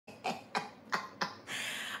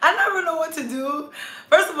I never know what to do.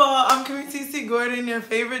 First of all, I'm Kamiti Gordon, your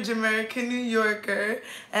favorite Jamerican New Yorker.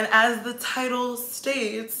 And as the title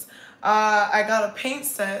states, I got a paint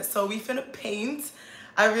set, so we finna paint.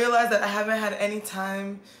 I realized that I haven't had any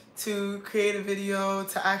time to create a video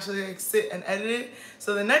to actually like sit and edit it.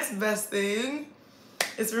 So the next best thing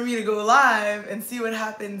is for me to go live and see what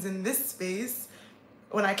happens in this space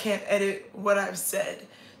when I can't edit what I've said.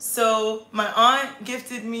 So my aunt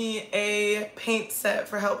gifted me a paint set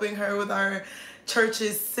for helping her with our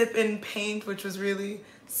church's sip and paint, which was really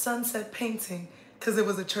sunset painting because it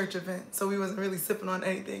was a church event. So we wasn't really sipping on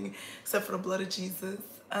anything except for the blood of Jesus.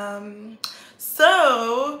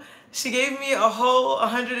 So she gave me a whole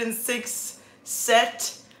 106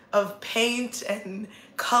 set of paint and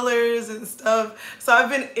colors and stuff. So I've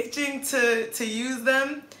been itching to use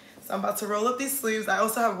them. So I'm about to roll up these sleeves. I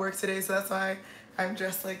also have work today, so that's why I'm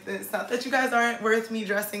dressed like this. Not that you guys aren't worth me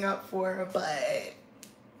dressing up for, but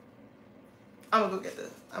I'm gonna go get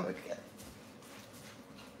this. I'm gonna get it.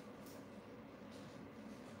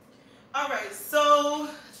 All right, so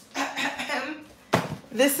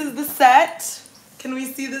this is the set. Can we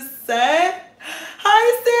see the set?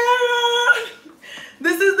 Hi, Sarah.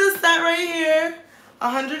 This is the set right here.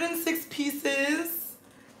 106 pieces.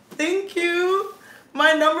 Thank you.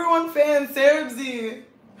 My #1 fan, Sarah Z.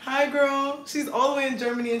 Hi, girl. She's all the way in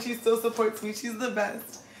Germany and she still supports me. She's the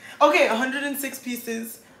best. Okay, 106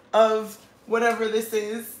 pieces of whatever this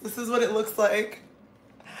is. This is what it looks like.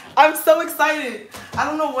 I'm so excited. I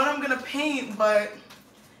don't know what I'm gonna paint, but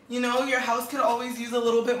you know, your house could always use a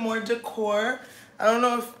little bit more decor. I don't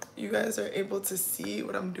know if you guys are able to see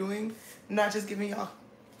what I'm doing. I'm not just giving y'all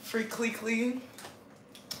free cleekly.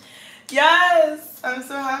 Yes, I'm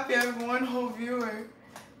so happy. I have one whole viewer.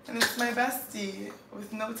 And it's my bestie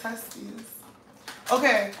with no testes.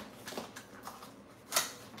 Okay.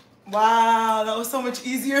 Wow, that was so much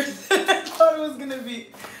easier than I thought it was gonna be.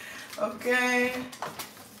 Okay.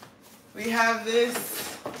 We have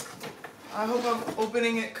this. I hope I'm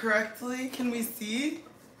opening it correctly. Can we see?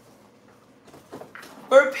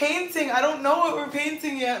 We're painting. I don't know what we're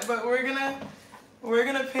painting yet, but we're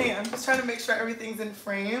gonna paint. I'm just trying to make sure everything's in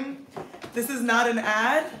frame. This is not an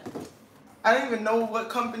ad. I don't even know what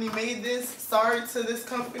company made this. Sorry to this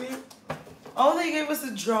company. Oh, they gave us a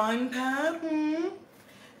drawing pad.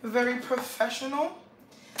 Very professional.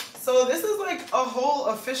 So this is like a whole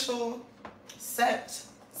official set.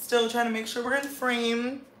 Still trying to make sure we're in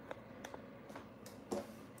frame.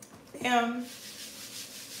 Damn.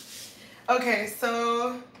 Okay,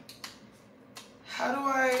 so how do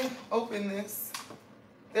I open this?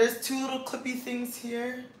 There's two little clippy things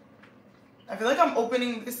here. I feel like I'm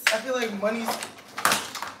opening this. I feel like money's.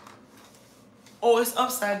 Oh, it's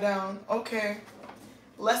upside down. Okay.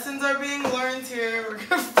 Lessons are being learned here.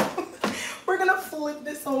 We're gonna flip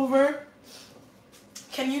this over.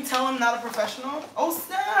 Can you tell I'm not a professional? Oh,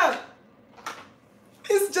 snap.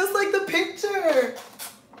 It's just like the picture.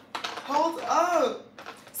 Hold up.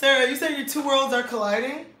 Sarah, you said your two worlds are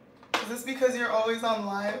colliding? Is this because you're always on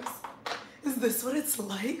lives? Is this what it's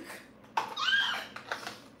like?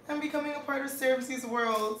 I'm becoming a part of Sarah Z's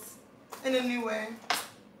world in a new way.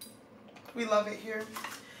 We love it here.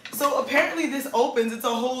 So apparently this opens. It's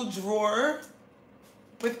a whole drawer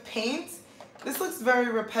with paint. This looks very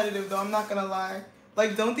repetitive though, I'm not gonna lie.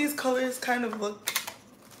 Like, don't these colors kind of look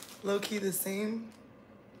low-key the same?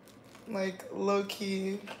 Like,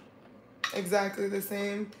 low-key exactly the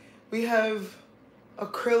same. We have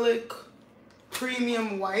acrylic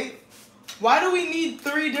premium white. Why do we need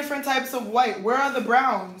 3 different types of white? Where are the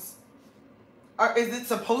browns? Is it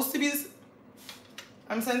supposed to be this?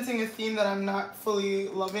 I'm sensing a theme that I'm not fully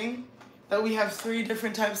loving. That we have 3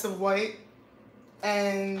 different types of white.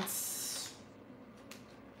 And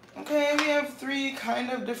okay, we have 3 kind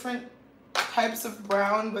of different types of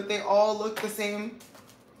brown, but they all look the same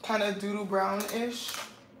kind of doodle brown-ish.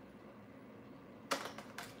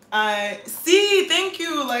 I see, thank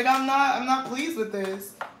you. Like, I'm not pleased with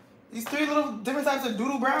this. These 3 little different types of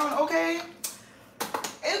doodle brown, okay.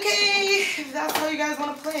 Okay, if that's how you guys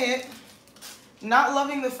want to play it. Not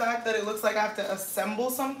loving the fact that it looks like I have to assemble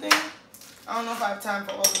something. I don't know if I have time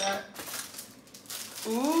for all of that.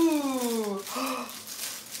 Ooh.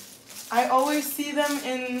 I always see them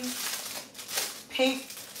in paint,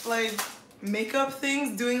 like, makeup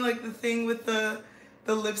things, doing, like, the thing with the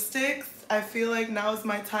lipsticks. I feel like now is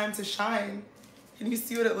my time to shine. Can you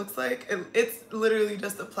see what it looks like? It's literally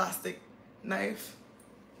just a plastic knife.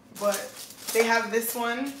 But they have this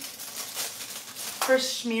one for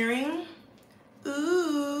smearing.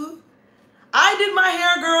 Ooh. I did my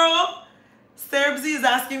hair, girl. Sarah Z is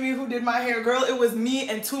asking me who did my hair. Girl, it was me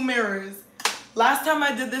and 2 mirrors. Last time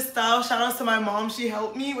I did this style, shout out to my mom, she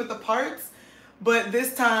helped me with the parts. But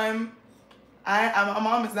this time, my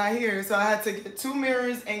mom is not here, so I had to get 2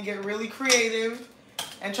 mirrors and get really creative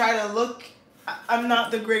and try to look. I'm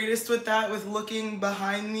not the greatest with that, with looking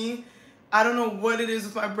behind me. I don't know what it is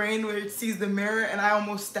with my brain where it sees the mirror and I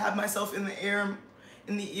almost stab myself in the ear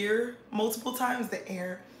multiple times. The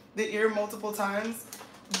ear multiple times.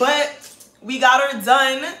 But we got her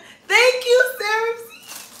done. Thank you, Sarah.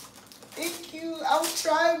 Thank you. I'm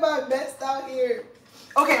trying my best out here.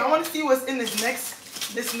 Okay, I want to see what's in this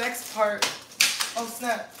next part. Oh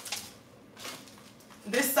snap.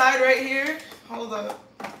 This side right here. Hold up.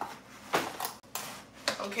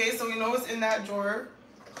 Okay, so we know what's in that drawer.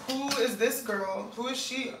 Who is this girl? Who is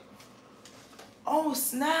she? Oh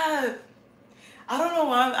snap. I don't know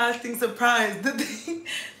why I'm acting surprised. The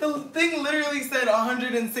thing literally said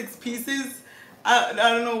 106 pieces. I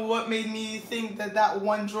don't know what made me think that that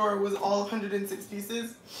one drawer was all 106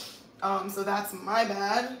 pieces. So that's my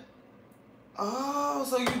bad. Oh,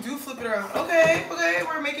 so you do flip it around. Okay,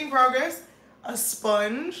 we're making progress. A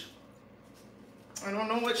sponge. I don't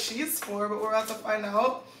know what she's for, but we're about to find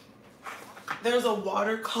out. There's a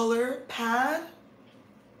watercolor pad.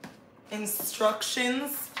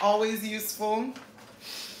 Instructions, always useful.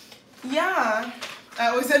 Yeah, I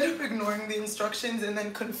always end up ignoring the instructions and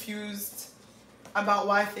then confused about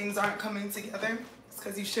why things aren't coming together. It's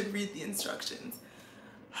because you should read the instructions.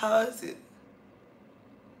 How is it?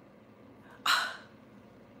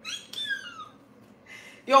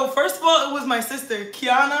 Yo, first of all, it was my sister,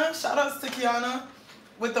 Kiana. Shout outs to Kiana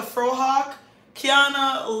with the Frohawk.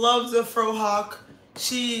 Kiana loves a Frohawk.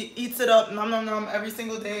 She eats it up, nom nom nom, every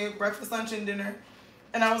single day, breakfast, lunch, and dinner.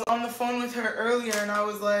 And I was on the phone with her earlier, and I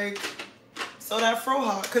was like, so that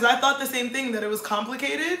Frohawk, because I thought the same thing, that it was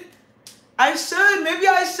complicated. Maybe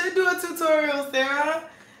I should do a tutorial, Sarah.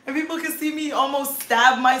 And people can see me almost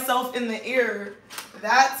stab myself in the ear.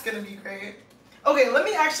 That's gonna be great. Okay, let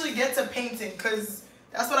me actually get to painting, because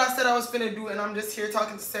that's what I said I was finna do, and I'm just here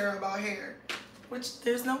talking to Sarah about hair. Which,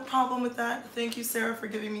 there's no problem with that. Thank you, Sarah, for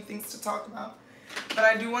giving me things to talk about. But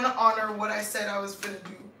I do want to honor what I said I was going to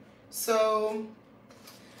do. So,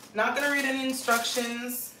 not going to read any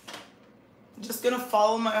instructions. Just going to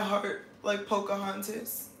follow my heart like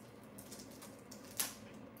Pocahontas.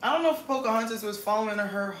 I don't know if Pocahontas was following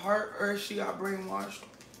her heart or if she got brainwashed.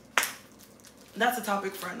 That's a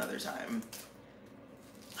topic for another time.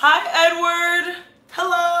 Hi, Edward.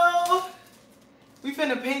 Hello. We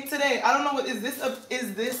finna paint today. I don't know what is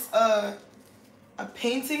this a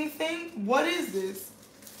painting thing? What is this?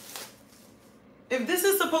 If this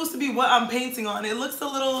is supposed to be what I'm painting on, it looks a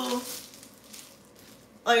little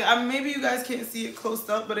like maybe you guys can't see it close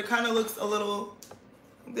up, but it kind of looks a little,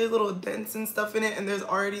 there's little dents and stuff in it, and there's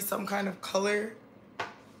already some kind of color.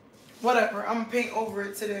 Whatever, I'm gonna paint over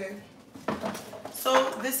it today.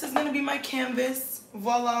 So this is gonna be my canvas.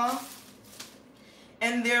 Voila.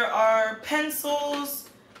 And there are pencils,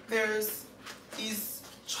 there's these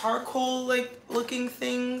charcoal like looking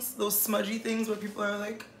things, those smudgy things where people are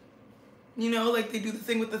like, you know, like they do the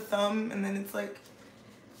thing with the thumb and then it's like,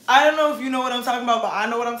 I don't know if you know what I'm talking about, but I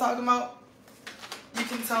know what I'm talking about. You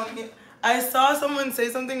can tell me. I saw someone say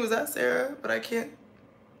something, was that Sarah? But I can't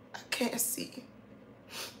see.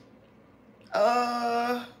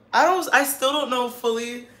 I still don't know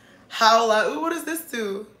fully how, like, ooh, what does this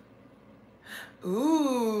do?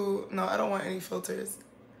 Ooh, no, I don't want any filters.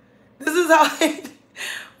 This is how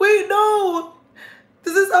wait, no.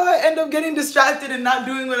 This is how I end up getting distracted and not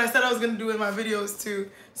doing what I said I was gonna do in my videos too.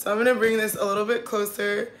 So I'm gonna bring this a little bit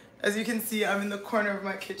closer. As you can see, I'm in the corner of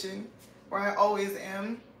my kitchen where I always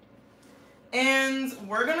am. And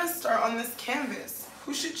we're gonna start on this canvas.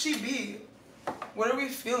 Who should she be? What are we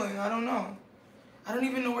feeling? I don't know. I don't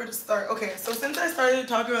even know where to start. Okay, so since I started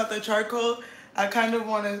talking about the charcoal, I kind of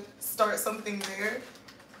want to start something there.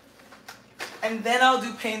 And then I'll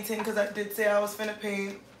do painting because I did say I was finna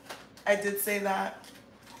paint. I did say that.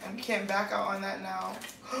 And we can't back out on that now.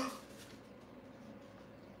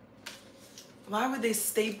 Why would they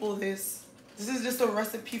staple this? This is just a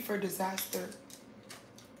recipe for disaster.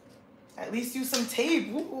 At least use some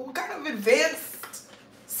tape. What kind of advanced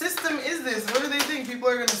system is this? What do they think? People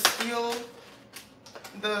are gonna steal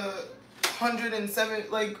the 107,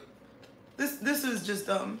 like, this is just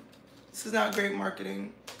dumb. This is not great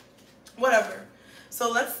marketing. Whatever.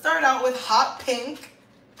 So let's start out with hot pink,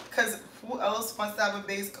 because who else wants to have a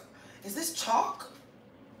base? Is this chalk?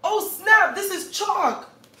 Oh snap, this is chalk.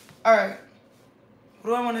 All right. What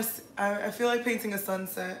do I want to, I feel like painting a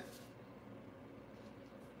sunset.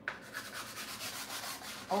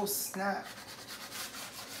 Oh snap.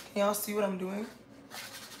 Can y'all see what I'm doing?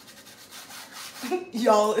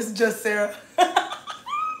 Y'all, it's just Sarah.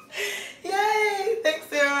 Yay! Thanks,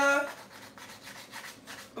 Sarah.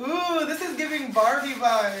 Ooh, this is giving Barbie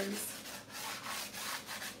vibes.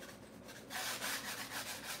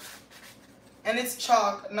 And it's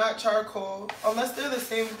chalk, not charcoal. Unless they're the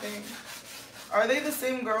same thing. Are they the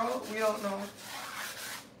same girl? We don't know.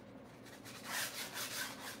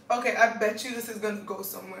 Okay, I bet you this is gonna go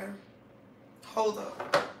somewhere. Hold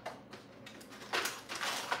up.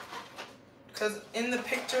 Because in the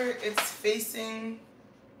picture, it's facing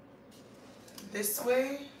this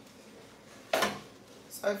way.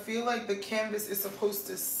 So I feel like the canvas is supposed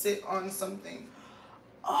to sit on something.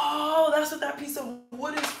 Oh, that's what that piece of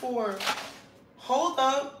wood is for. Hold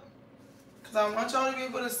up. Because I want y'all to be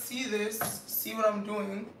able to see this. See what I'm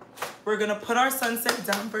doing. We're going to put our sunset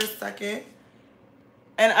down for a second.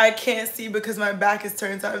 And I can't see because my back is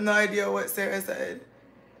turned, so I have no idea what Sarah said.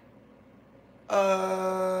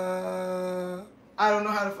 I don't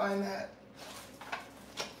know how to find that.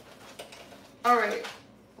 Alright,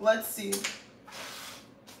 let's see.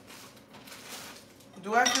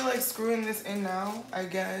 Do I feel like screwing this in now? I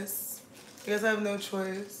guess. I guess I have no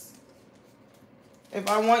choice. If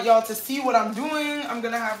I want y'all to see what I'm doing, I'm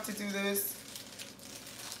gonna have to do this.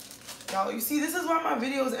 Y'all, you see, this is why my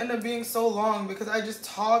videos end up being so long, because I just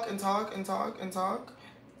talk and talk and talk and talk.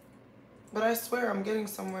 But I swear I'm getting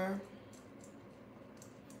somewhere.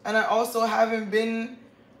 And I also haven't been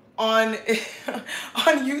on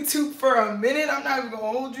YouTube for a minute. I'm not even gonna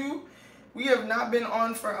hold you. We have not been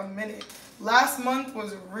on for a minute. Last month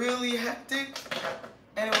was really hectic,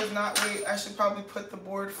 and it was not. Wait, I should probably put the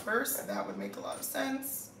board first. That would make a lot of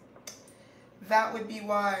sense. That would be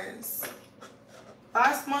wise.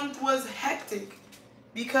 Last month was hectic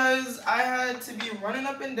because I had to be running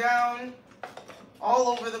up and down all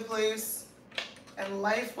over the place, and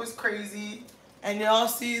life was crazy. And y'all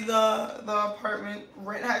see the apartment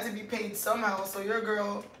rent had to be paid somehow, so your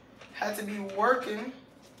girl had to be working.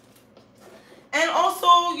 And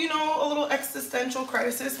also, you know, a little existential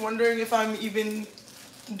crisis, wondering if I'm even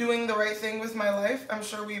doing the right thing with my life. I'm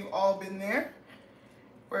sure we've all been there,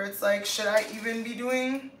 where it's like, should I even be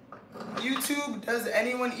doing YouTube? Does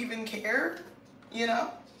anyone even care? You know?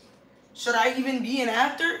 Should I even be an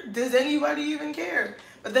actor? Does anybody even care?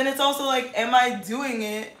 But then it's also like, am I doing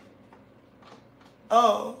it?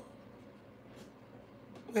 Oh.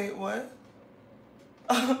 Wait, what?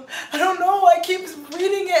 I don't know. I keep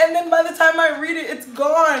reading it, and then by the time I read it, it's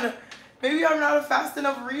gone. Maybe I'm not a fast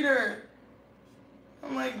enough reader.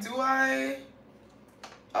 I'm like, do I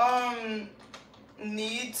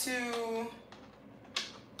need to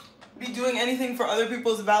be doing anything for other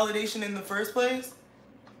people's validation in the first place?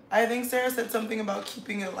 I think Sarah said something about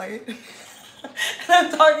keeping it light. And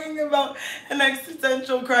I'm talking about an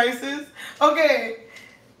existential crisis. Okay,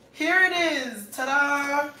 here it is.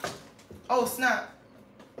 Ta-da! Oh, snap.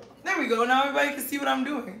 There we go. Now everybody can see what I'm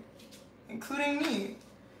doing, including me.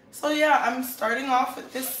 So yeah, I'm starting off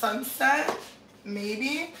with this sunset,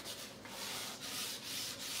 maybe.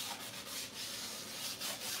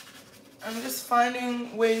 I'm just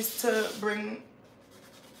finding ways to bring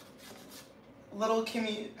little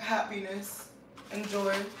Kimmy happiness and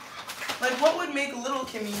joy. Like, what would make little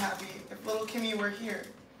Kimmy happy if little Kimmy were here?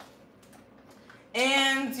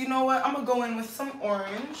 And you know what? I'm gonna go in with some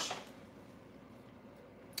orange,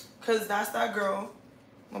 because that's that girl.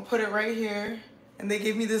 I'm gonna put it right here. And they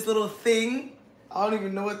gave me this little thing. I don't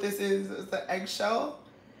even know what this is. It's the eggshell.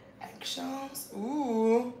 Eggshells.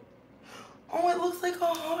 Ooh. Oh, it looks like a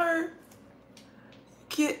heart.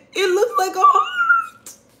 It looks like a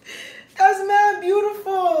heart. That's mad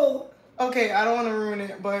beautiful. Okay, I don't want to ruin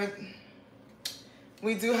it, but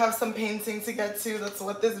we do have some painting to get to. That's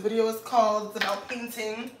what this video is called. It's about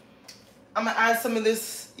painting. I'm gonna add some of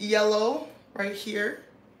this yellow right here.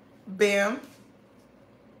 Bam.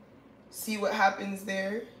 See what happens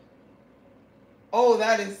there. Oh,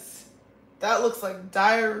 that looks like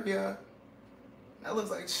diarrhea. That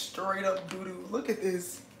looks like straight up doo-doo. Look at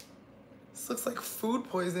this. This looks like food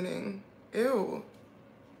poisoning. Ew.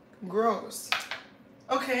 Gross.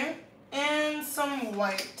 Okay, and some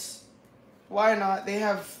white. Why not? They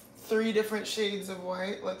have 3 different shades of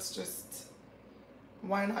white. Let's just,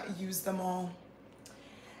 why not use them all?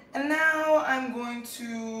 And now I'm going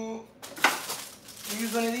to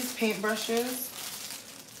use one of these paintbrushes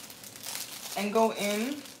and go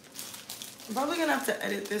in. I'm probably gonna have to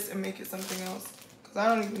edit this and make it something else, because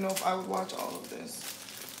I don't even know if I would watch all of this.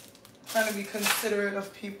 I'm trying to be considerate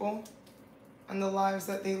of people and the lives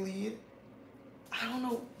that they lead. I don't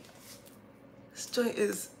know. This joint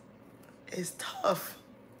is tough.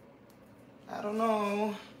 I don't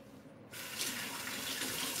know.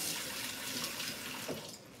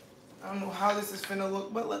 don't know how this is finna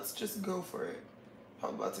look, but let's just go for it.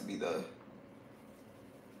 Probably about to be the...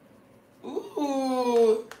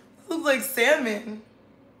 Ooh, this looks like salmon.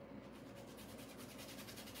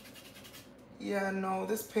 Yeah, no,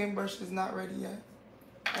 this paintbrush is not ready yet.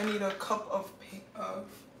 I need a cup of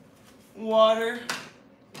water.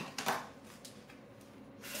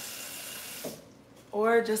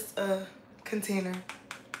 Or just a container.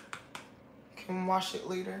 Can wash it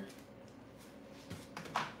later.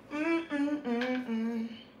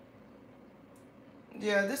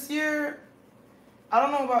 Yeah, this year, I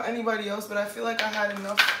don't know about anybody else, but I feel like I had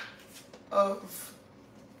enough of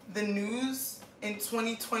the news in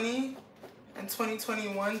 2020 and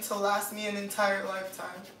 2021 to last me an entire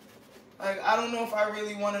lifetime. Like, I don't know if I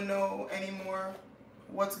really want to know anymore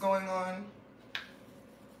what's going on.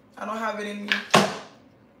 I don't have it in me.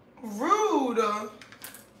 Rude!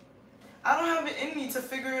 I don't have it in me to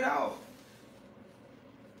figure it out.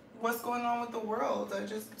 What's going on with the world? I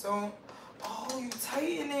just don't. Oh, you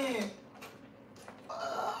tighten it.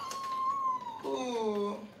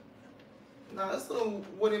 Ooh. Nah, this little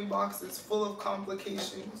wooden box is full of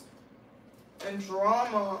complications and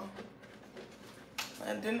drama.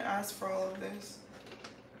 I didn't ask for all of this.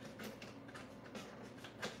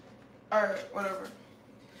 Alright, whatever.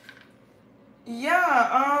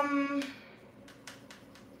 Yeah,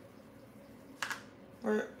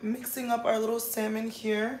 we're mixing up our little salmon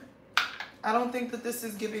here. I don't think that this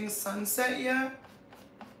is giving sunset yet.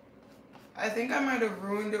 I think I might have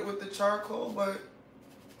ruined it with the charcoal, but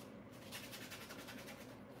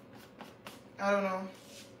I don't know.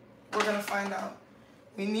 We're gonna find out.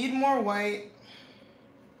 We need more white.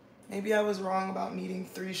 Maybe I was wrong about needing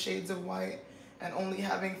 3 shades of white and only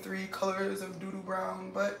having 3 colors of doo-doo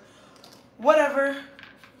brown, but whatever.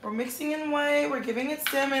 We're mixing in white. We're giving it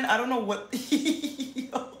salmon. I don't know what. This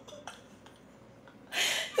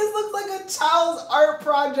looks like a child's art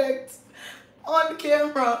project on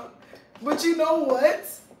camera. But you know what?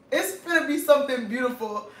 It's gonna be something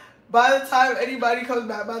beautiful. By the time anybody comes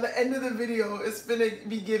back, by the end of the video, it's gonna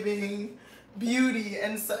be giving beauty.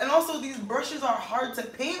 And also these brushes are hard to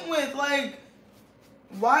paint with. Like,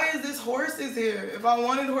 why is this horse's hair? If I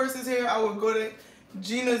wanted horse's hair, I would go to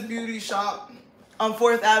Gina's Beauty Shop on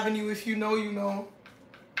 4th Avenue. If you know, you know.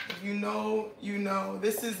 If you know, you know.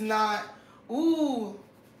 This is not... Ooh.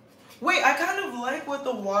 Wait, I kind of like what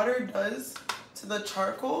the water does to the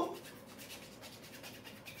charcoal.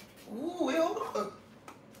 Ooh, wait, hold up.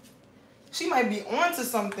 She might be onto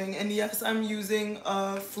something. And yes, I'm using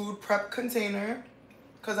a food prep container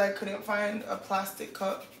because I couldn't find a plastic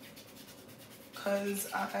cup. Because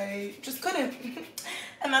I just couldn't.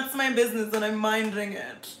 And that's my business and I'm minding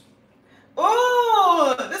it.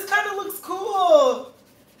 Oh, this kind of looks cool.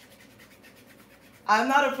 I'm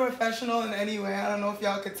not a professional in any way. I don't know if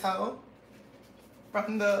y'all could tell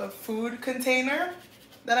from the food container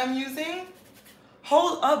that I'm using.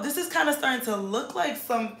 Hold up, this is kind of starting to look like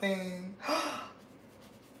something.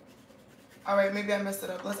 All right, maybe I messed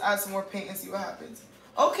it up. Let's add some more paint and see what happens.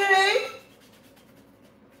 Okay.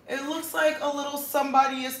 It looks like a little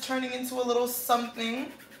somebody is turning into a little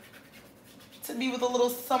something. To be with a little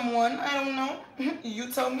someone. I don't know.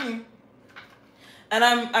 You tell me. And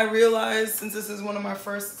I realized, since this is one of my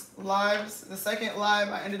first lives, the second live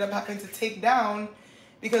I ended up having to take down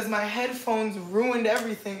because my headphones ruined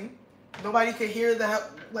everything. Nobody could hear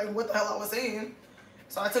that, like, what the hell I was saying.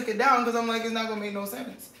 So I took it down because I'm like, it's not going to make no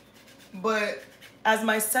sense. But as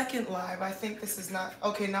my second live, I think this is not...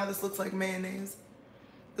 Okay, now this looks like mayonnaise.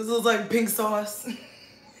 This looks like pink sauce.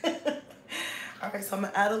 Alright, so I'm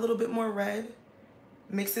going to add a little bit more red.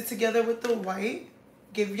 Mix it together with the white.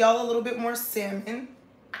 Give y'all a little bit more salmon.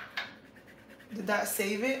 Did that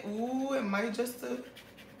save it? Ooh, it might just...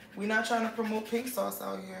 We're not trying to promote pink sauce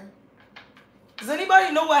out here. Does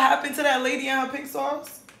anybody know what happened to that lady and her pink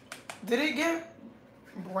sauce? Did it get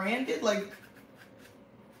branded? Like,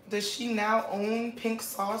 does she now own pink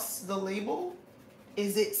sauce, the label?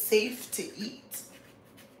 Is it safe to eat?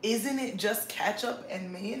 Isn't it just ketchup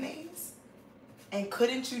and mayonnaise? And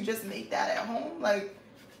couldn't you just make that at home? Like,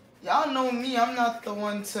 y'all know me, I'm not the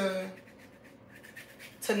one to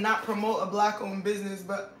not promote a black-owned business,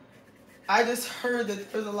 but I just heard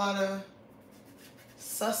that there's a lot of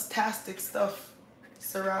sus-tastic stuff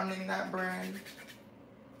surrounding that brand.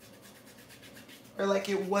 Or like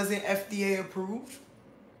it wasn't FDA approved.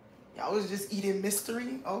 Y'all was just eating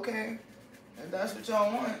mystery? Okay. If that's what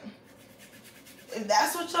y'all want. If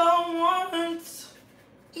that's what y'all want,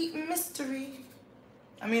 eat mystery.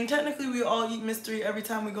 I mean, technically we all eat mystery every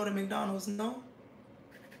time we go to McDonald's, no?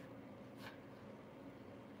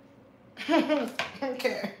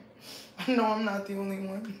 Okay. No, I'm not the only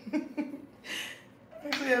one.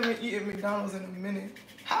 Actually, I haven't eaten McDonald's in a minute.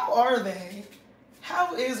 How are they?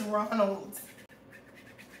 How is Ronald's?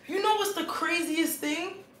 You know what's the craziest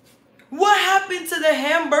thing? What happened to the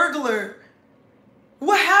Hamburglar?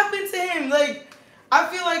 What happened to him? Like, I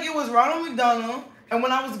feel like it was Ronald McDonald, and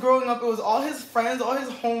when I was growing up, it was all his friends, all his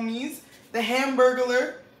homies, the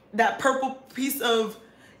Hamburglar, that purple piece of...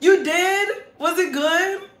 You did? Was it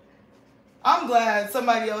good? I'm glad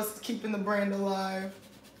somebody else is keeping the brand alive.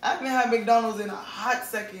 I haven't had McDonald's in a hot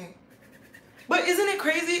second. But isn't it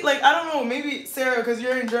crazy? Like, I don't know, maybe, Sarah, because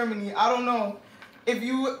you're in Germany, I don't know if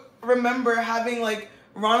you remember having, like,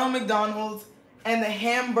 Ronald McDonald's and the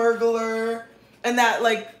Hamburglar and that,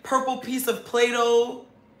 like, purple piece of Play-Doh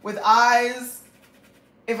with eyes.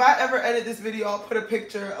 If I ever edit this video, I'll put a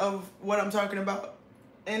picture of what I'm talking about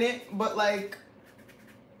in it. But, like,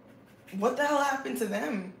 what the hell happened to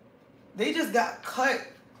them? They just got cut.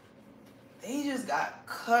 They just got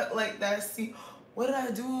cut like that. See, what did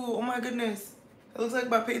I do? Oh my goodness. It looks like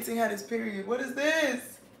my painting had its period. What is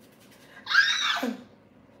this? Ah!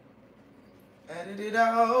 Edit it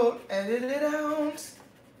out. Edit it out.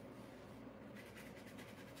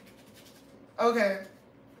 Okay.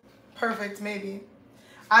 Perfect, maybe.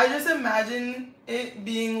 I just imagine it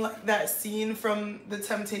being like that scene from The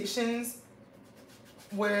Temptations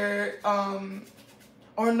where,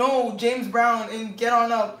 or no, James Brown in Get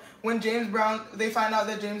On Up, when James Brown, they find out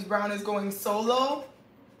that James Brown is going solo.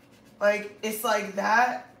 Like, it's like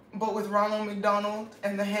that, but with Ronald McDonald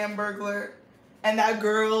and the Hamburglar and that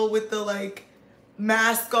girl with the, like,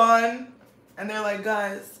 mask on. And they're like,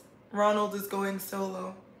 guys, Ronald is going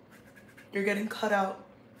solo. You're getting cut out.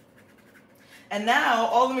 And now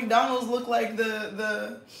all the McDonald's look like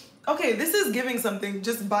okay, this is giving something,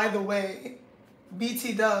 just by the way.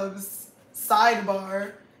 BT Dubs,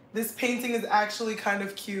 sidebar. This painting is actually kind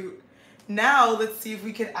of cute. Now let's see if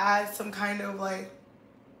we could add some kind of like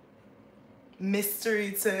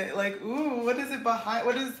mystery to it. Like, ooh, what is it behind?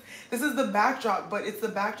 This is the backdrop, but it's the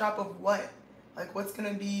backdrop of what? Like, what's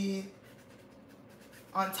gonna be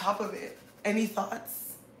on top of it? Any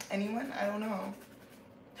thoughts? Anyone? I don't know.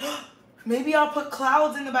 Maybe I'll put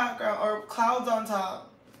clouds in the background or clouds on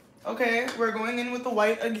top. Okay, we're going in with the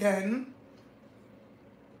white again.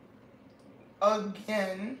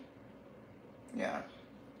 Again. Yeah.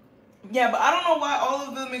 Yeah, but I don't know why all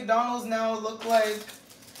of the McDonald's now look like,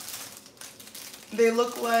 they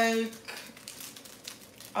look like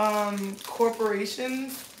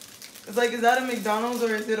corporations. It's like, is that a McDonald's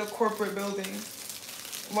or is it a corporate building?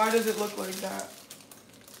 Why does it look like that?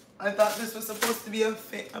 I thought this was supposed to be a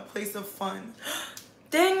place of fun.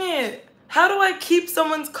 Dang it! How do I keep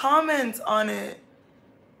someone's comments on it?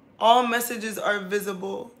 All messages are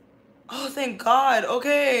visible. Oh, thank God.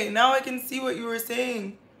 Okay, now I can see what you were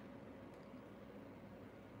saying.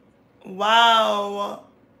 Wow.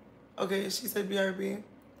 Okay, she said BRB.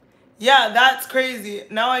 Yeah, that's crazy.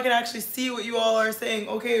 Now I can actually see what you all are saying.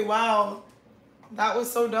 Okay, wow. That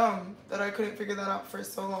was so dumb that I couldn't figure that out for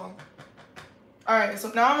so long. Alright, so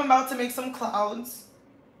now I'm about to make some clouds.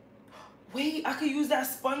 Wait, I could use that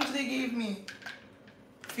sponge they gave me.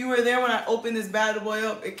 If you were there when I opened this bad boy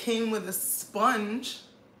up, it came with a sponge.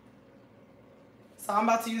 So I'm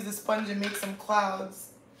about to use the sponge and make some clouds.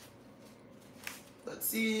 Let's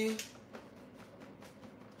see.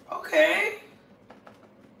 Okay.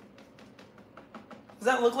 Does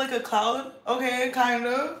that look like a cloud? Okay, kind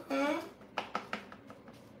of.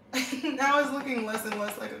 Now it's looking less and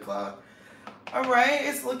less like a cloud. Alright,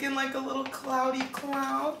 it's looking like a little cloudy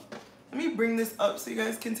cloud. Let me bring this up so you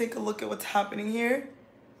guys can take a look at what's happening here.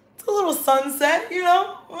 It's a little sunset, you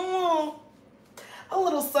know? A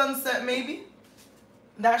little sunset, maybe.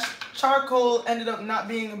 That charcoal ended up not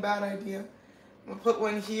being a bad idea. I'm gonna put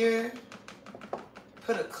one here.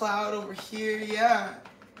 Put a cloud over here, yeah.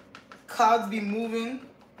 Clouds be moving.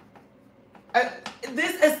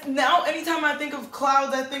 Now, anytime I think of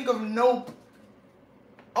clouds, I think of Nope.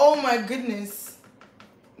 Oh my goodness.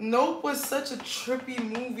 Nope was such a trippy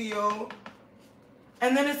movie, yo.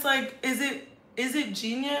 And then it's like, is it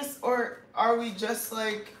genius or are we just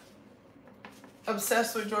like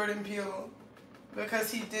obsessed with Jordan Peele?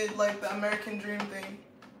 Because he did like the American Dream thing.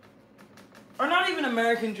 Or not even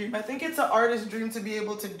American Dream. I think it's an artist's dream to be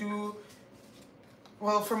able to do,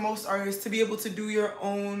 well, for most artists, to be able to do your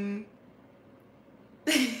own.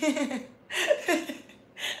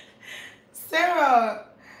 Sarah,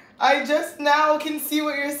 I just now can see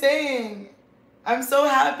what you're saying. I'm so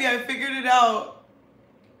happy I figured it out.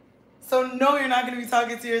 So no, you're not going to be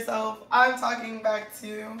talking to yourself. I'm talking back to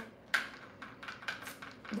you.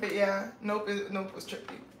 But yeah, Nope was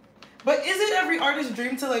trippy. But is it every artist's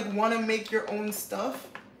dream to like want to make your own stuff?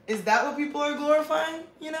 Is that what people are glorifying,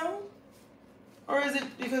 you know? Or is it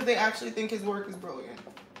because they actually think his work is brilliant?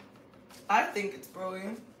 I think it's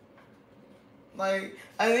brilliant. Like,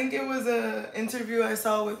 I think it was an interview I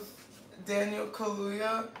saw with Daniel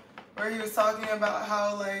Kaluuya where he was talking about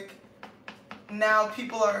how like now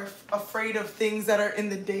people are afraid of things that are in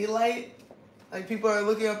the daylight. Like people are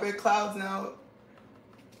looking up at clouds now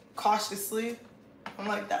cautiously. I'm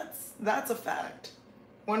like, that's a fact.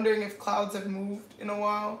 Wondering if clouds have moved in a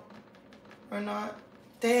while or not.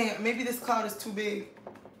 Dang, maybe this cloud is too big.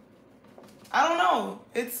 I don't know.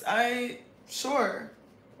 Sure.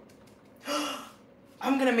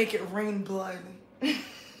 I'm gonna make it rain blood.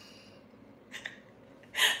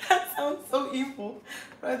 That sounds so evil,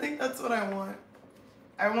 but I think that's what I want.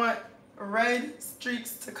 I want red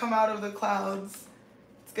streaks to come out of the clouds.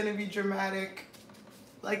 It's gonna be dramatic,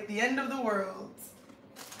 like the end of the world.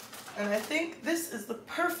 And I think this is the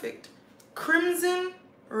perfect crimson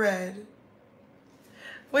red.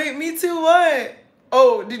 Wait, me too, what?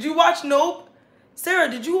 Oh, did you watch Nope? Sarah,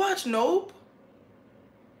 did you watch Nope?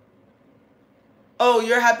 Oh,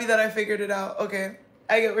 you're happy that I figured it out. Okay,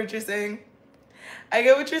 I get what you're saying. I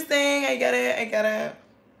get what you're saying. I get it. I get it.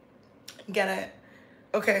 Get it.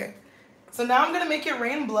 Okay. So now I'm going to make it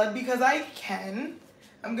rain blood because I can.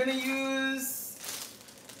 I'm going to use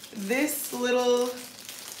this little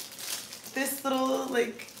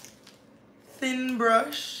like thin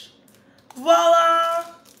brush. Voila!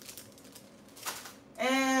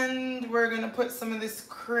 And we're going to put some of this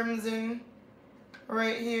crimson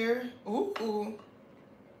right here. Ooh.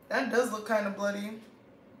 That does look kind of bloody.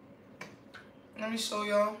 Let me show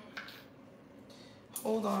y'all.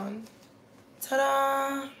 Hold on.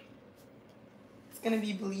 Ta-da! It's gonna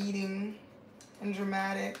be bleeding and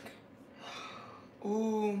dramatic.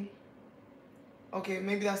 Ooh. Okay,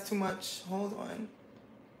 maybe that's too much. Hold on.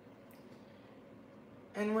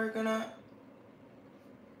 And we're gonna...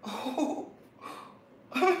 Oh.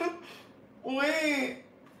 Wait.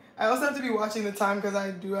 I also have to be watching the time because I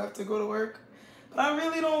do have to go to work. But I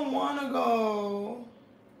really don't want to go.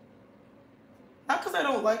 Not because I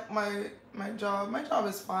don't like my job. My job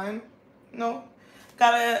is fine. No.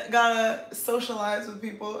 Gotta socialize with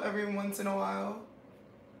people every once in a while.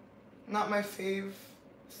 Not my fave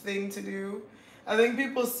thing to do. I think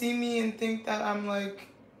people see me and think that I'm like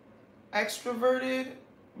extroverted,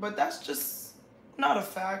 but that's just not a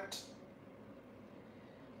fact.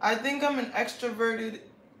 I think I'm an extroverted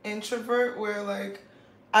introvert where like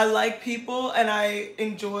I like people and I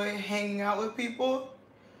enjoy hanging out with people,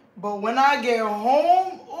 but when I get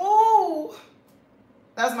home, ooh,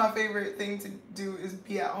 that's my favorite thing to do is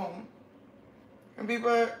be at home. And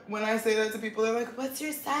people, when I say that to people, they're like, "What's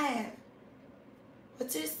your sign?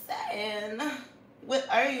 What's your sign? What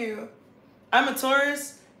are you?" I'm a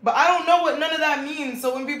Taurus, but I don't know what none of that means.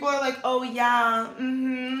 So when people are like, "Oh yeah,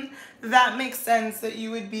 that makes sense that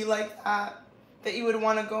you would be like that you would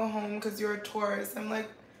want to go home because you're a Taurus," I'm like,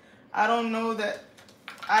 I don't know that.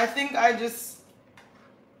 I think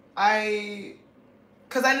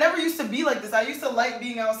because I never used to be like this. I used to like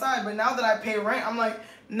being outside, but now that I pay rent, I'm like,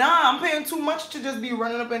 nah, I'm paying too much to just be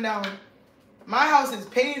running up and down. My house is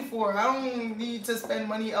paid for. I don't need to spend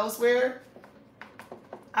money elsewhere.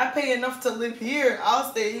 I pay enough to live here. I'll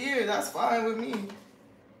stay here. That's fine with me.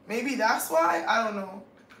 Maybe that's why. I don't know.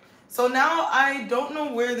 So now I don't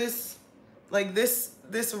know where this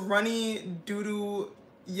runny doo-doo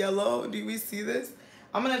yellow, do we see this?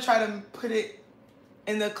 I'm gonna try to put it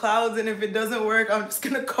in the clouds, and if it doesn't work, I'm just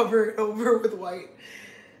gonna cover it over with white.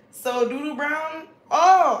 So doo-doo brown.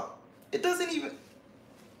 Oh, it doesn't even,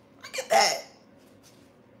 look at that.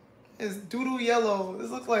 It's doo-doo yellow. This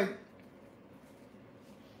looks like,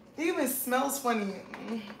 it even smells funny.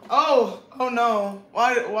 Oh no.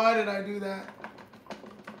 Why did I do that?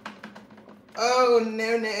 Oh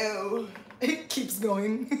no. It keeps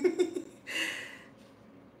going.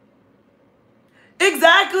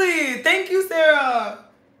 Exactly. Thank you, Sarah.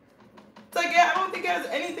 It's like, yeah, I don't think it has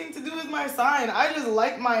anything to do with my sign. I just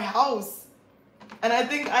like my house. And I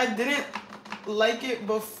think I didn't like it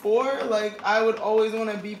before. Like, I would always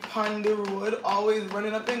want to be Ponderwood, always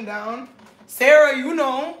running up and down. Sarah, you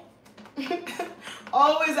know.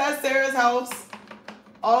 Always at Sarah's house.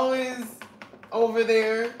 Always over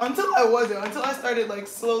there. Until I wasn't. Until I started, like,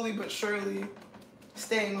 slowly but surely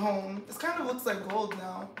staying home. This kind of looks like gold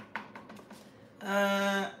now.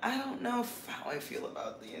 I don't know how I feel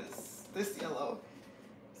about this yellow.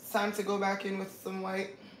 It's time to go back in with some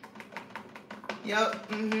white. Yep,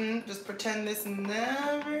 just pretend this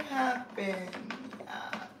never happened.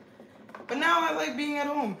 Yeah. But now I like being at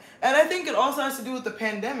home. And I think it also has to do with the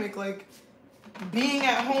pandemic. Like, being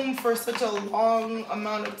at home for such a long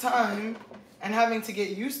amount of time and having to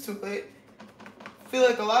get used to it. I feel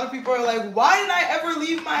like a lot of people are like, why did I ever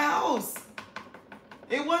leave my house?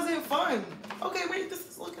 It wasn't fun. Okay, wait, this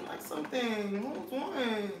is looking like something. Hold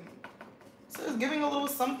on. So it's giving a little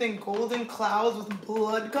something. Golden clouds with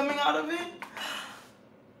blood coming out of it.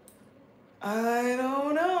 I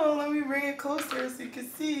don't know. Let me bring it closer so you can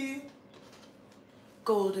see.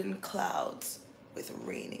 Golden clouds with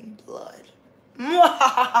raining blood.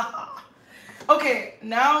 Okay,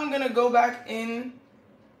 now I'm gonna go back in.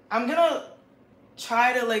 I'm gonna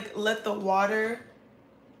try to like let the water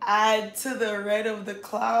add to the red of the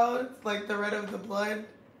clouds, like the red of the blood,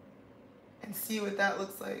 and see what that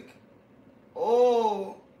looks like.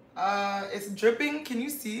 Oh, it's dripping. Can you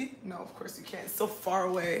see? No, of course you can't. It's so far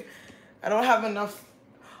away. I don't have enough.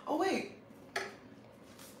 Oh, wait.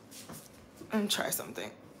 Let me try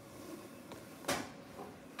something.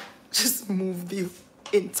 Just move the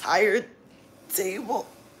entire table.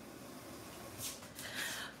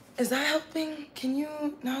 Is that helping? Can you?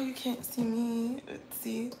 Now you can't see me. Let's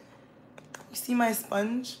see. You see my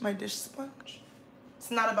sponge? My dish sponge?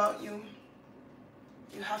 It's not about you.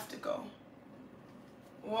 You have to go.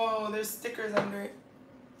 Whoa, there's stickers under it.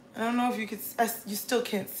 I don't know if you could, you still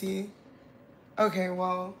can't see. Okay,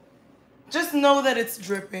 well, just know that it's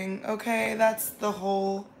dripping, okay? That's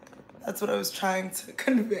what I was trying to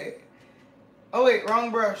convey. Oh wait,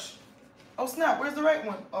 wrong brush. Oh snap, where's the right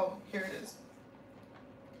one? Oh, here it is.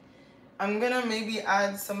 I'm gonna maybe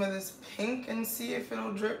add some of this pink and see if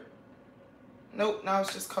it'll drip. Nope, now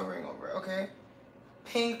it's just covering over, okay?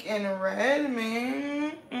 Pink and red,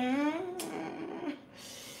 man.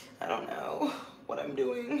 I don't know what I'm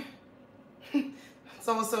doing. It's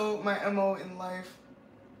also my MO in life.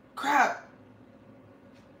 Crap.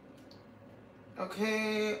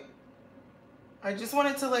 Okay. I just want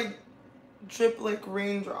it to like drip like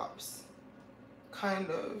raindrops. Kind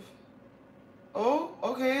of. Oh,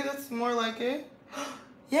 okay, that's more like it.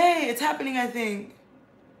 Yay, it's happening, I think.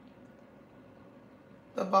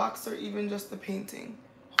 The box or even just the painting.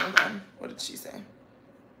 Hold on, what did she say?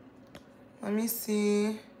 Let me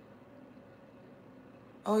see.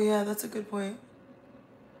 Oh yeah, that's a good point.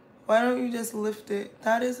 Why don't you just lift it?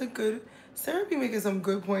 That is a good, Sarah be making some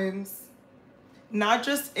good points. Not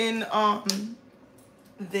just in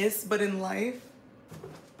this, but in life.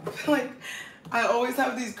 Like, I always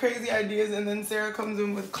have these crazy ideas and then Sarah comes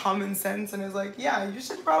in with common sense and is like, yeah, you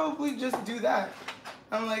should probably just do that.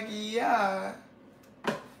 I'm like, yeah.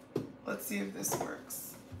 Let's see if this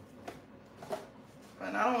works.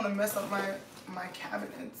 And I don't want to mess up my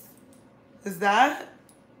cabinets. Is that?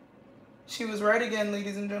 She was right again,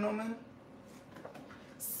 ladies and gentlemen.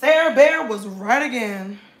 Sarah Bear was right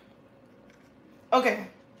again. Okay.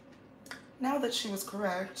 Now that she was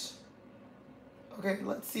correct. Okay,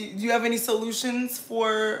 let's see. Do you have any solutions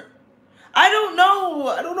for... I don't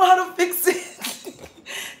know how to fix it.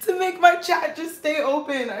 To make my chat just stay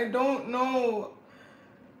open. I don't know.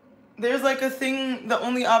 There's like a thing, the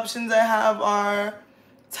only options I have are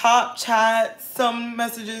top chat, some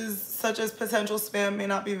messages such as potential spam may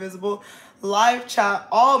not be visible, live chat,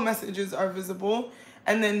 all messages are visible,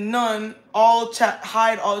 and then none, all chat,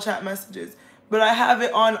 hide all chat messages. But I have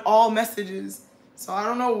it on all messages. So I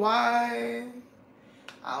don't know why.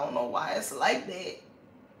 I don't know why it's like that.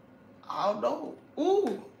 I don't know.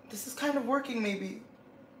 Ooh, this is kind of working maybe.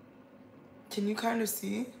 Can you kind of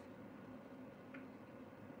see?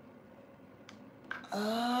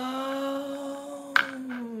 Oh.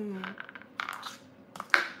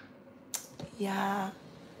 Yeah,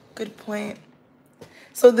 good point.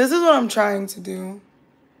 So this is what I'm trying to do.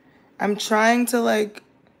 I'm trying to like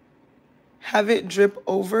have it drip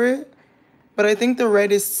over it, but I think the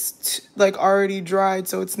red is like already dried,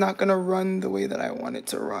 so it's not gonna run the way that I want it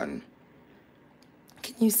to run.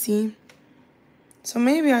 Can you see? So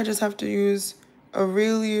maybe I just have to use a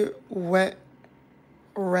really wet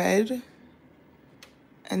red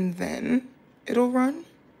and then it'll run.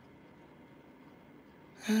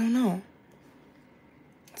 I don't know.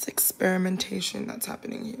 It's experimentation that's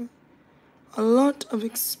happening here. A lot of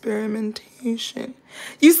experimentation.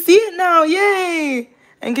 You see it now, yay!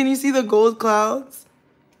 And can you see the gold clouds?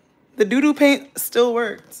 The doo-doo paint still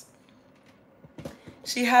worked.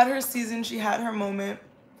 She had her season, she had her moment.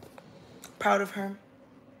 Proud of her.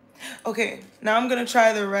 Okay, now I'm gonna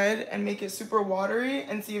try the red and make it super watery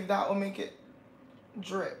and see if that will make it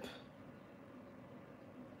drip.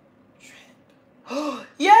 Drip.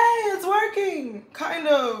 Yay, it's working! Kind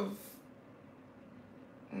of.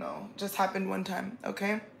 No, just happened one time,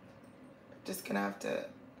 okay? Just gonna have to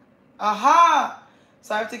Aha!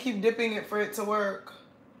 So I have to keep dipping it for it to work.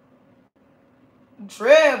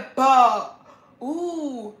 Drip.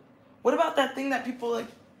 Ooh. What about that thing that people like?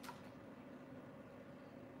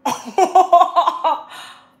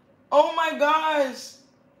 Oh my gosh.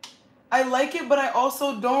 I like it, but I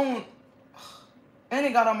also don't. And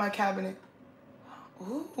it got on my cabinet.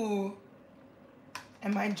 Ooh.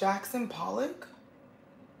 Am I Jackson Pollock?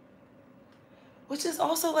 Which is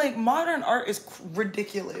also like, modern art is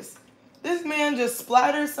ridiculous. This man just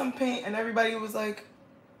splattered some paint and everybody was like,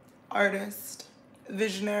 artist,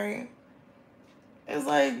 visionary. It's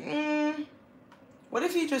like, what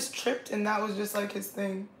if he just tripped and that was just like his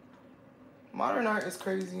thing? Modern art is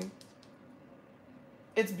crazy.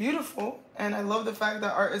 It's beautiful, and I love the fact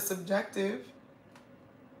that art is subjective.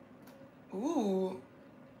 Ooh,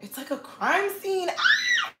 it's like a crime scene.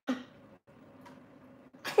 Ah!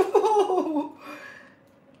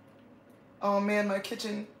 Oh man, my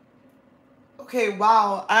kitchen. Okay,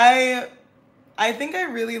 wow. I think I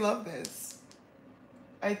really love this.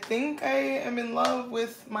 I think I am in love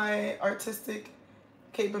with my artistic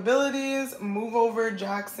capabilities. Move over,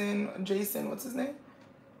 Jason, what's his name?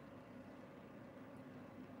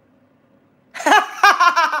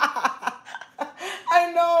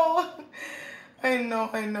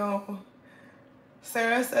 I know.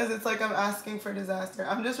 Sarah says it's like I'm asking for disaster.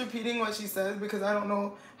 I'm just repeating what she says because I don't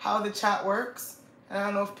know how the chat works. And I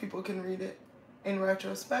don't know if people can read it in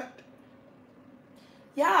retrospect.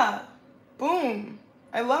 Yeah. Boom.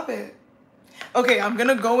 I love it. Okay, I'm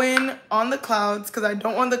gonna go in on the clouds because I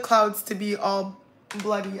don't want the clouds to be all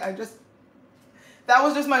bloody. That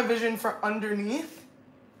was just my vision for underneath.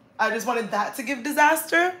 I just wanted that to give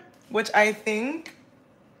disaster, which I think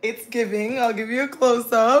it's giving. I'll give you a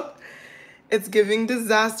close-up. It's giving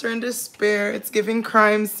disaster and despair. It's giving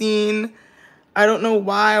crime scene. I don't know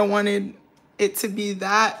why I wanted it to be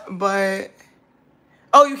that, but...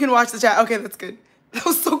 Oh, you can watch the chat. Okay, that's good. That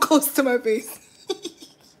was so close to my face.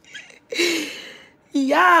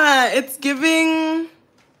 Yeah, it's giving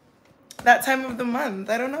that time of the month.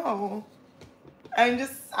 I don't know. I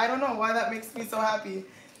don't know why that makes me so happy.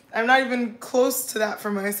 I'm not even close to that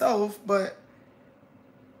for myself, but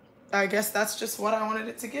I guess that's just what I wanted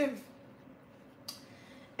it to give.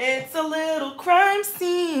 It's a little crime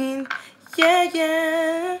scene.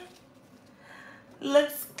 Yeah.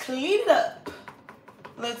 Let's clean it up.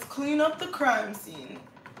 Let's clean up the crime scene.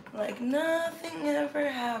 Like nothing ever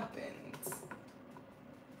happens.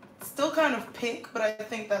 Still kind of pink, but I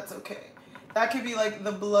think that's okay. That could be like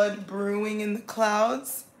the blood brewing in the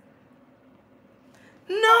clouds.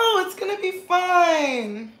 No, it's gonna be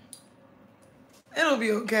fine. It'll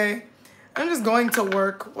be okay. I'm just going to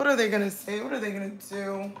work. What are they gonna say? What are they gonna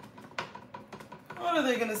do? What are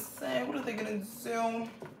they gonna say? What are they gonna do?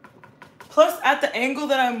 Plus, at the angle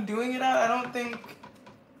that I'm doing it at, I don't think...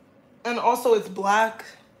 And also, it's black.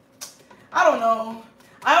 I don't know.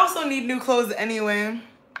 I also need new clothes anyway.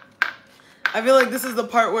 I feel like this is the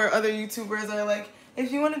part where other YouTubers are like,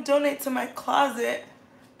 if you want to donate to my closet,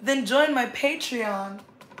 then join my Patreon.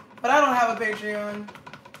 But I don't have a Patreon.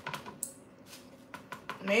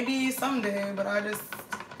 Maybe someday, but I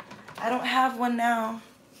don't have one now.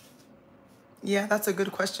 Yeah, that's a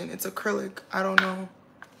good question. It's acrylic. I don't know.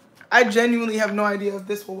 I genuinely have no idea if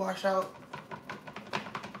this will wash out.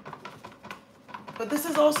 But this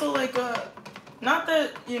is also like a, not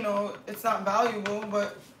that, you know, it's not valuable,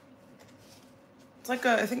 but it's like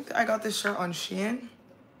a, I think I got this shirt on Shein.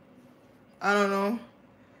 I don't know.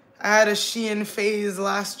 I had a Shein phase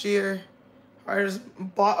last year where I just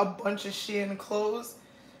bought a bunch of Shein clothes.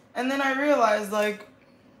 And then I realized, like,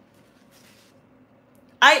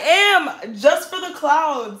 I am just for the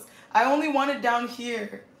clouds. I only want it down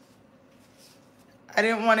here. I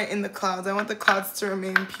didn't want it in the clouds. I want the clouds to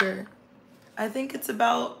remain pure. I think it's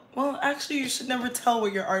about, well, actually, you should never tell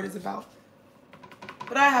what your art is about.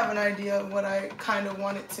 But I have an idea of what I kind of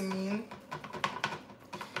want it to mean.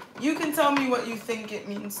 You can tell me what you think it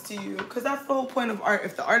means to you, because that's the whole point of art.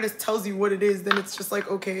 If the artist tells you what it is, then it's just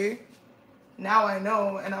like, okay, now I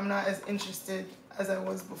know, and I'm not as interested as I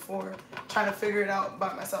was before, trying to figure it out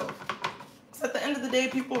by myself. Because at the end of the day,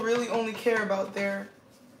 people really only care about their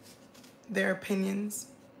opinions.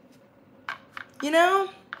 You know?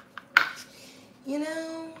 You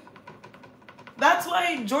know? That's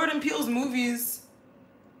why Jordan Peele's movies...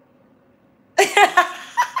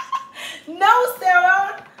 No,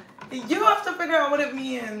 Sarah! You have to figure out what it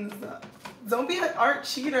means. Don't be an art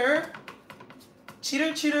cheater.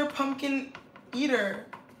 Cheater, pumpkin eater.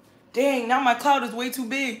 Dang, now my cloud is way too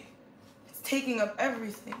big. It's taking up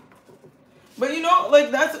everything. But you know,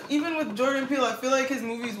 like that's even with Jordan Peele, I feel like his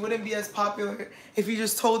movies wouldn't be as popular if he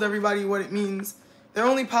just told everybody what it means. They're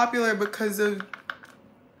only popular because of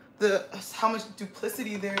how much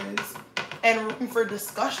duplicity there is and room for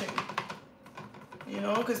discussion. You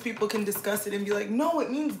know, because people can discuss it and be like, no,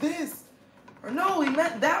 it means this. Or no, he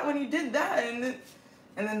meant that when he did that. And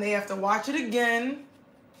then they have to watch it again.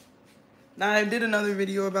 Now, I did another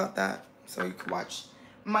video about that, so you can watch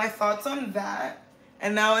my thoughts on that.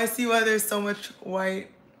 And now I see why there's so much white.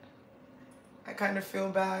 I kind of feel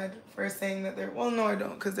bad for saying that well, no, I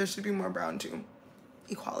don't, because there should be more brown too.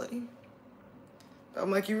 Equality. But I'm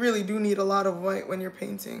like, you really do need a lot of white when you're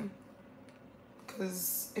painting.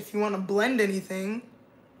 Because if you want to blend anything,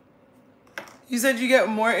 you said you get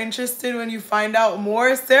more interested when you find out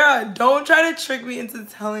more. Sarah, don't try to trick me into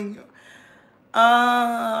telling you.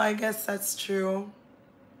 I guess that's true.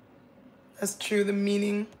 That's true, the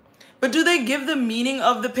meaning. But do they give the meaning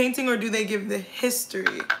of the painting or do they give the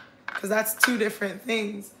history? Because that's two different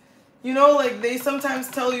things. You know, like they sometimes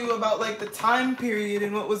tell you about like the time period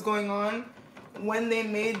and what was going on when they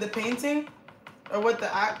made the painting, or what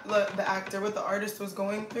the actor, what the artist was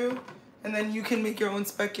going through, and then you can make your own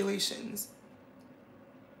speculations.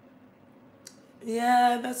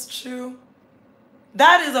 Yeah, that's true.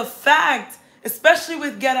 That is a fact, especially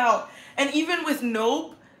with Get Out. And even with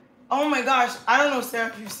Nope, oh my gosh, I don't know, Sarah,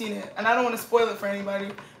 if you've seen it, and I don't want to spoil it for anybody,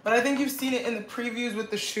 but I think you've seen it in the previews with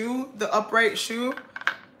the shoe, the upright shoe,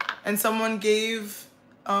 and someone gave,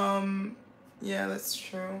 yeah, that's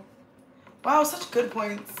true. Wow, such good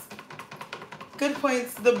points. Good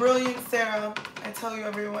points. The brilliant Sarah. I tell you,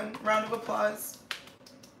 everyone. Round of applause.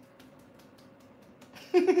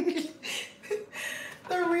 The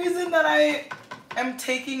reason that I am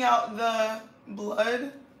taking out the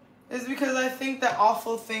blood is because I think that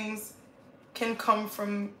awful things can come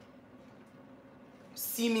from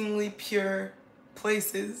seemingly pure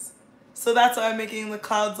places. So that's why I'm making the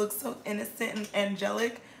clouds look so innocent and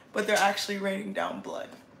angelic, but they're actually raining down blood.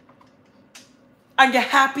 Are you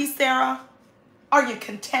happy, Sarah? Are you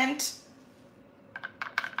content?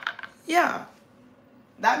 Yeah.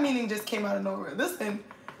 That meaning just came out of nowhere. Listen,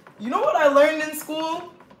 you know what I learned in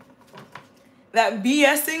school? That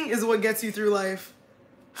BSing is what gets you through life.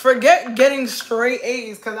 Forget getting straight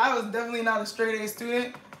A's, because I was definitely not a straight A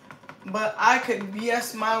student, but I could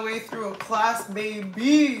BS my way through a class,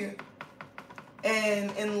 baby.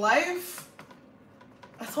 And in life,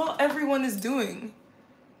 that's all everyone is doing.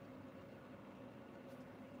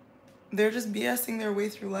 They're just BSing their way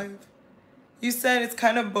through life. You said it's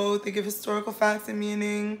kind of both. They give historical facts and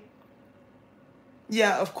meaning.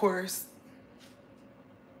 Yeah, of course.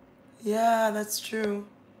 Yeah, that's true.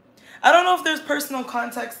 I don't know if there's personal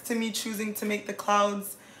context to me choosing to make the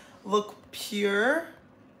clouds look pure.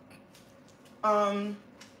 I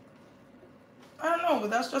don't know, but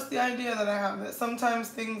that's just the idea that I have. That sometimes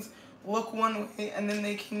things look one way and then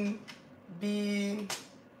they can be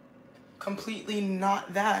completely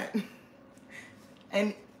not that.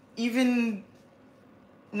 And even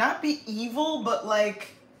not be evil, but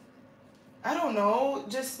like, I don't know,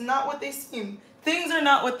 just not what they seem. Things are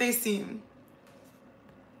not what they seem.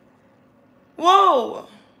 Whoa.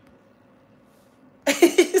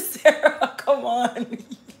 Sarah, come on.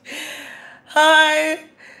 Hi.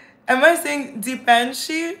 Am I saying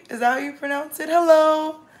Dipanshi? Is that how you pronounce it?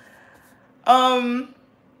 Hello.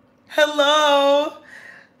 Hello.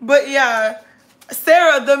 But yeah,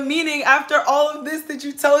 Sarah, the meaning after all of this, did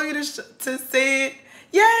you tell me to say it?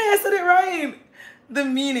 Yeah, I said it right. The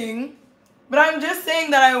meaning. But I'm just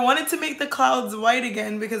saying that I wanted to make the clouds white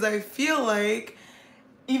again because I feel like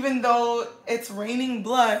even though it's raining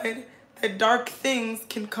blood, that dark things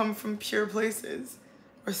can come from pure places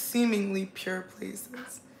or seemingly pure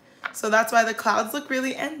places. So that's why the clouds look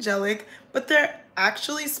really angelic, but they're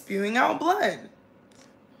actually spewing out blood.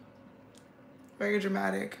 Very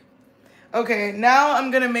dramatic. Okay, now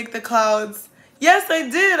I'm gonna make the clouds. Yes, I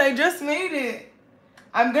did. I just made it.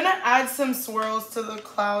 I'm gonna add some swirls to the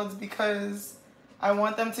clouds because I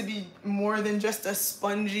want them to be more than just a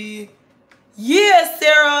spongy. Yeah,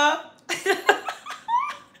 Sarah.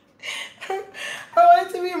 I want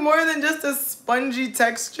it to be more than just a spongy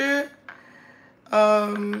texture.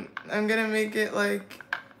 I'm gonna make it like,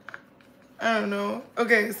 I don't know.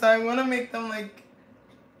 Okay, so I want to make them like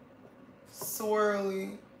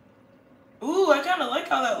swirly. Ooh, I kind of like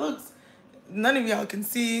how that looks. None of y'all can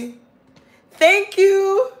see. Thank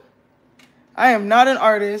you. I am not an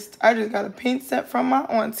artist. I just got a paint set from my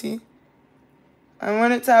auntie. I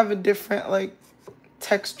want it to have a different like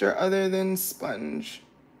texture other than sponge.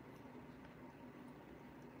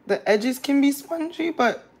 The edges can be spongy,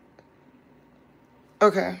 but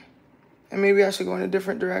okay. And maybe I should go in a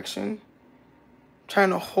different direction.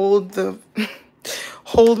 Trying to hold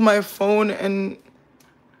hold my phone and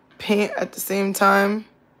paint at the same time.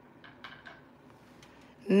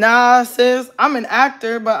 Nah, sis, I'm an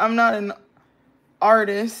actor, but I'm not an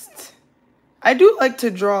artist. I do like to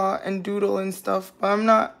draw and doodle and stuff,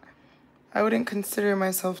 but I wouldn't consider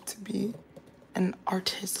myself to be an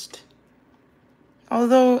artist.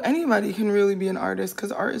 Although anybody can really be an artist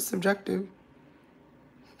because art is subjective.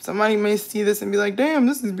 Somebody may see this and be like, damn,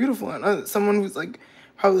 this is beautiful. And someone who's like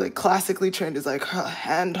probably like classically trained is like, her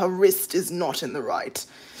hand, her wrist is not in the right.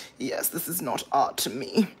 Yes, this is not art to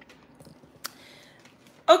me.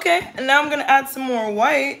 Okay, and now I'm gonna add some more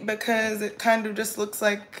white because it kind of just looks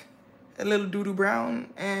like a little doo-doo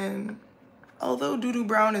brown. And although doo-doo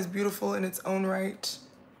brown is beautiful in its own right,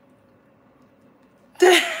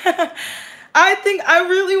 I think I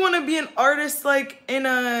really want to be an artist like in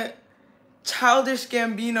a Childish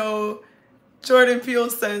Gambino, Jordan Peele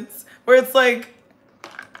sense, where it's like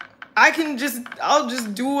I'll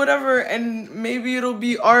just do whatever and maybe it'll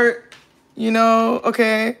be art, you know,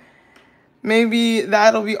 okay? Maybe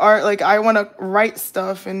that'll be art. Like I want to write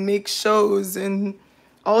stuff and make shows and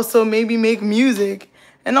also maybe make music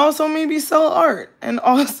and also maybe sell art. And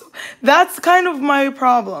also that's kind of my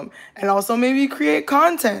problem. And also maybe create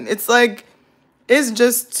content. It's like, there's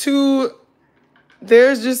just too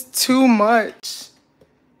much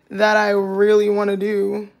that I really want to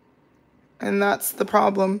do. And that's the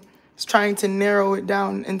problem. It's trying to narrow it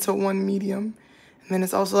down into one medium. And then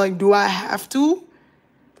it's also like, do I have to?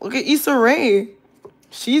 Look at Issa Rae.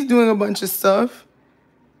 She's doing a bunch of stuff.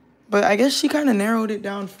 But I guess she kind of narrowed it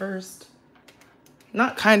down first.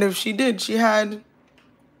 Not kind of, she did. She had...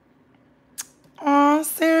 Aw,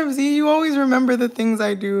 Sarah Z, you always remember the things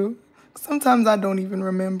I do. Sometimes I don't even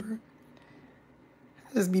remember.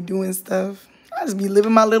 I just be doing stuff. I just be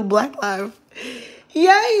living my little black life.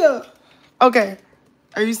 Yeah. Okay.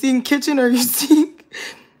 Are you seeing kitchen or are you seeing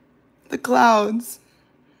the clouds?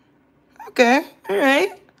 Okay. All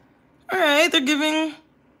right. All right. They're giving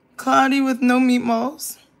cloudy with no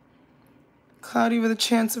meatballs. Cloudy with a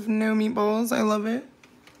chance of no meatballs. I love it.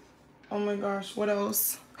 Oh my gosh. What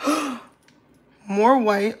else? More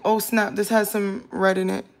white. Oh snap. This has some red in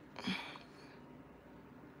it.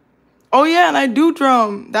 Oh yeah, and I do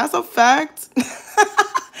drum. That's a fact.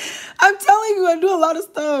 I'm telling you, I do a lot of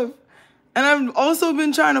stuff. And I've also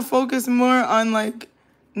been trying to focus more on like,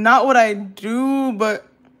 not what I do, but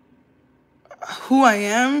who I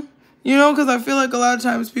am. You know, because I feel like a lot of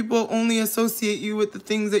times people only associate you with the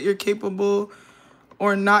things that you're capable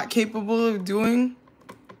or not capable of doing.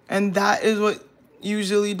 And that is what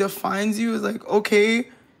usually defines you. Is like, okay,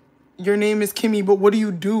 your name is Kimmy, but what do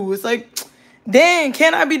you do? It's like, dang,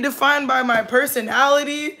 can't I be defined by my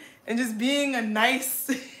personality and just being a nice,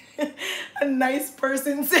 a nice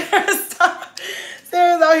person? Sarah's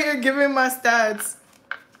out here giving my stats.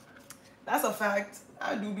 That's a fact.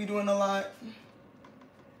 I do be doing a lot.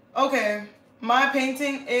 Okay, my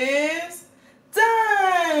painting is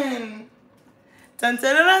done. Dun, dun,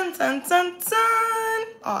 dun, dun, dun, dun.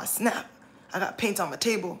 Oh, snap. I got paint on my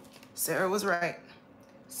table. Sarah was right.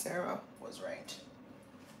 Sarah was right.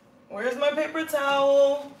 Where's my paper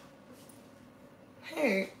towel?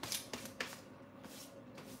 Hey.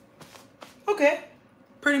 Okay.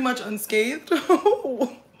 Pretty much unscathed.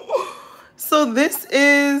 So this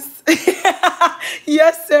is...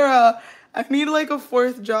 Yes, Sarah. I need like a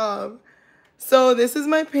fourth job. So this is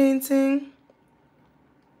my painting.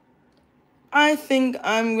 I think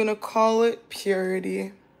I'm gonna call it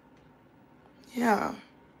Purity. Yeah.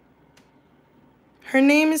 Her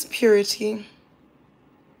name is Purity.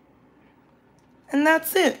 And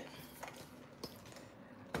that's it.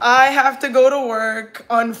 I have to go to work,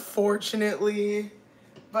 unfortunately.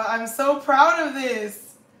 But I'm so proud of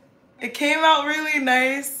this. It came out really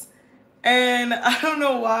nice. And I don't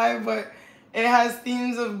know why, but it has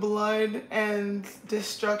themes of blood and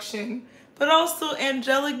destruction, but also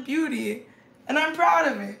angelic beauty. And I'm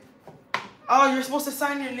proud of it. Oh, you're supposed to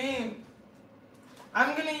sign your name.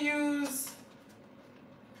 I'm gonna use,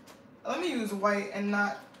 let me use white and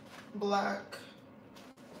not black.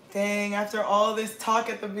 Dang, after all this talk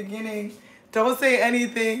at the beginning, don't say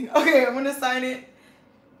anything. Okay, I'm gonna sign it.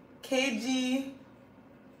 KG.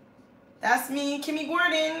 That's me, Kimmy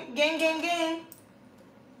Gordon. Gang, gang, gang.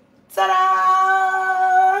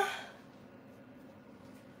 Ta-da!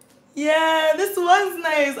 Yeah, this was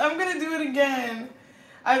nice. I'm gonna do it again.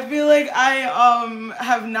 I feel like I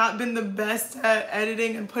have not been the best at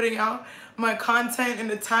editing and putting out my content in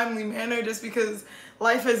a timely manner just because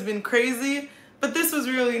life has been crazy. But this was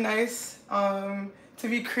really nice to to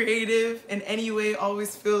be creative in any way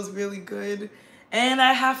always feels really good. And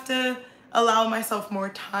I have to allow myself more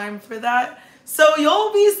time for that. So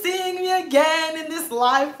you'll be seeing me again in this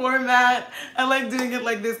live format. I like doing it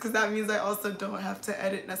like this because that means I also don't have to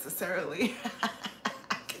edit necessarily.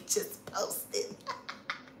 I can just post it.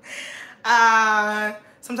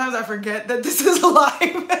 Sometimes I forget that this is live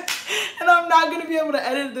and I'm not going to be able to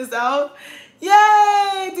edit this out.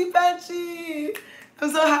 Yay, Dipanchi!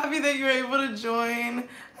 I'm so happy that you were able to join.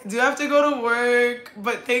 I do have to go to work,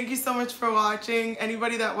 but thank you so much for watching.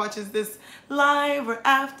 Anybody that watches this live or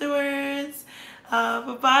afterwards.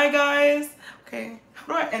 Bye guys. Okay, how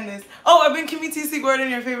do I end this? Oh, I've been Kimmy T.C. Gordon,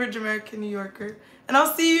 your favorite Jamerican New Yorker. And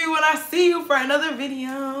I'll see you when I see you for another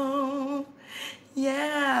video.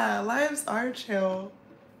 Yeah, lives are chill.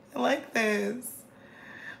 I like this.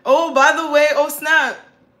 Oh, by the way, oh snap.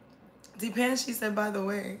 Dipanchi said, by the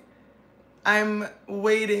way, I'm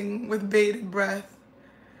waiting with bated breath.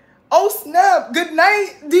 Oh snap, good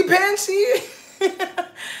night, Dipanchi.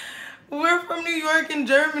 We're from New York and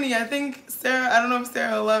Germany. I think Sarah, I don't know if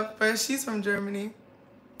Sarah left, but she's from Germany.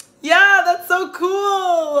 Yeah, that's so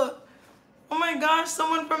cool. Oh my gosh,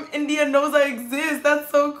 someone from India knows I exist.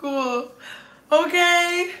 That's so cool.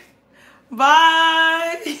 Okay,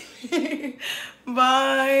 bye.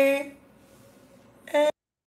 Bye.